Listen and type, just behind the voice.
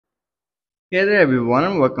Hey there everyone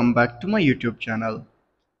and welcome back to my YouTube channel.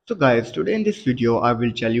 So guys, today in this video I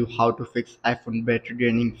will tell you how to fix iPhone battery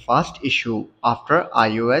draining fast issue after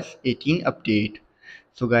iOS 18 update.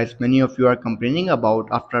 So guys, many of you are complaining about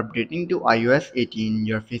after updating to iOS 18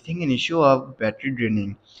 you're facing an issue of battery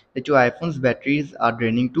draining, that your iPhone's batteries are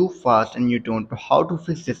draining too fast and you don't know how to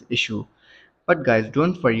fix this issue. But guys,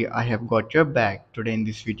 don't worry, I have got your back. Today in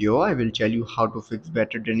this video, I will tell you how to fix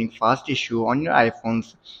battery draining fast issue on your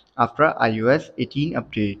iPhones after iOS 18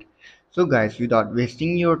 update. So guys, without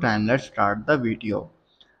wasting your time, let's start the video.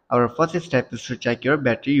 Our first step is to check your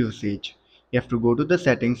battery usage. You have to go to the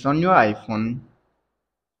settings on your iPhone.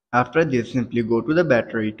 After this, simply go to the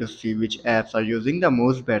battery to see which apps are using the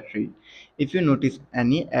most battery. If you notice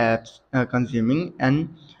any apps consuming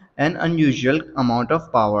an unusual amount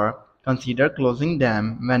of power, consider closing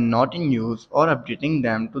them when not in use or updating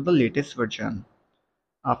them to the latest version.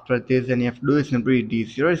 After this, then you have to do is simply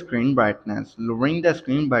reduce your screen brightness. Lowering the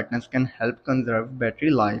screen brightness can help conserve battery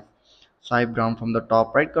life. Swipe down from the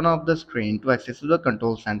top right corner of the screen to access to the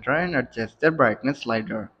control center and adjust the brightness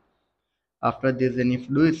slider. After this, then if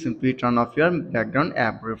you do is simply turn off your background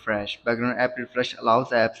app refresh. Background app refresh allows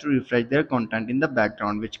apps to refresh their content in the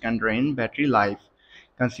background, which can drain battery life.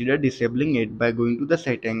 Consider disabling it by going to the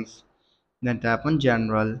settings, then tap on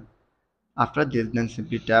general. After this, then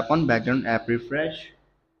simply tap on background app refresh.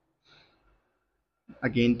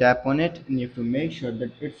 Again tap on it and you have to make sure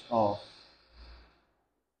that it's off.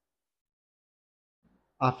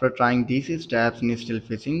 After trying these steps and you're still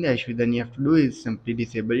facing the issue, then you have to do is simply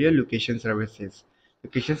disable your location services.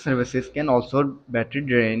 Location services can also battery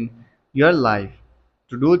drain your life.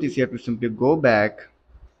 To do this, you have to simply go back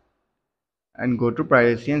and go to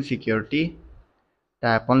privacy and security,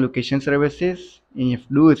 tap on location services, and you have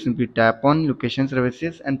to do is simply tap on location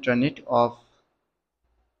services and turn it off.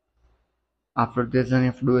 After this, then you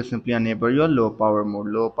have to do is simply enable your low power mode.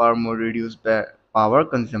 Low power mode reduces power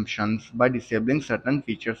consumptions by disabling certain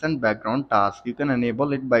features and background tasks. You can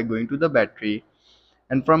enable it by going to the battery,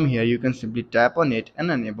 and from here you can simply tap on it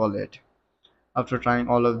and enable it. After trying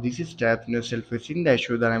all of these steps and you're still facing the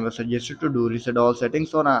issue, then I will suggest you to do reset all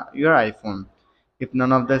settings on your iPhone. If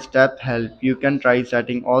none of the steps help, you can try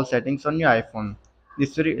setting all settings on your iPhone.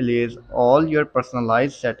 This will erase all your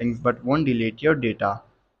personalized settings but won't delete your data.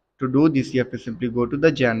 To do this, you have to simply go to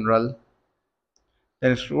the general,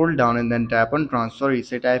 then scroll down and then tap on transfer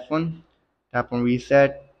reset iPhone, tap on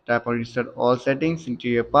reset all settings, enter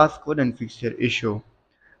your passcode and fix your issue.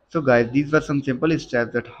 So guys, these were some simple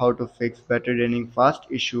steps that how to fix battery draining fast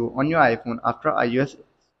issue on your iPhone after iOS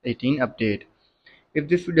 18 update. If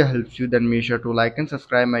this video helps you, then make sure to like and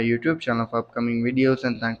subscribe my YouTube channel for upcoming videos,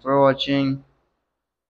 and thanks for watching.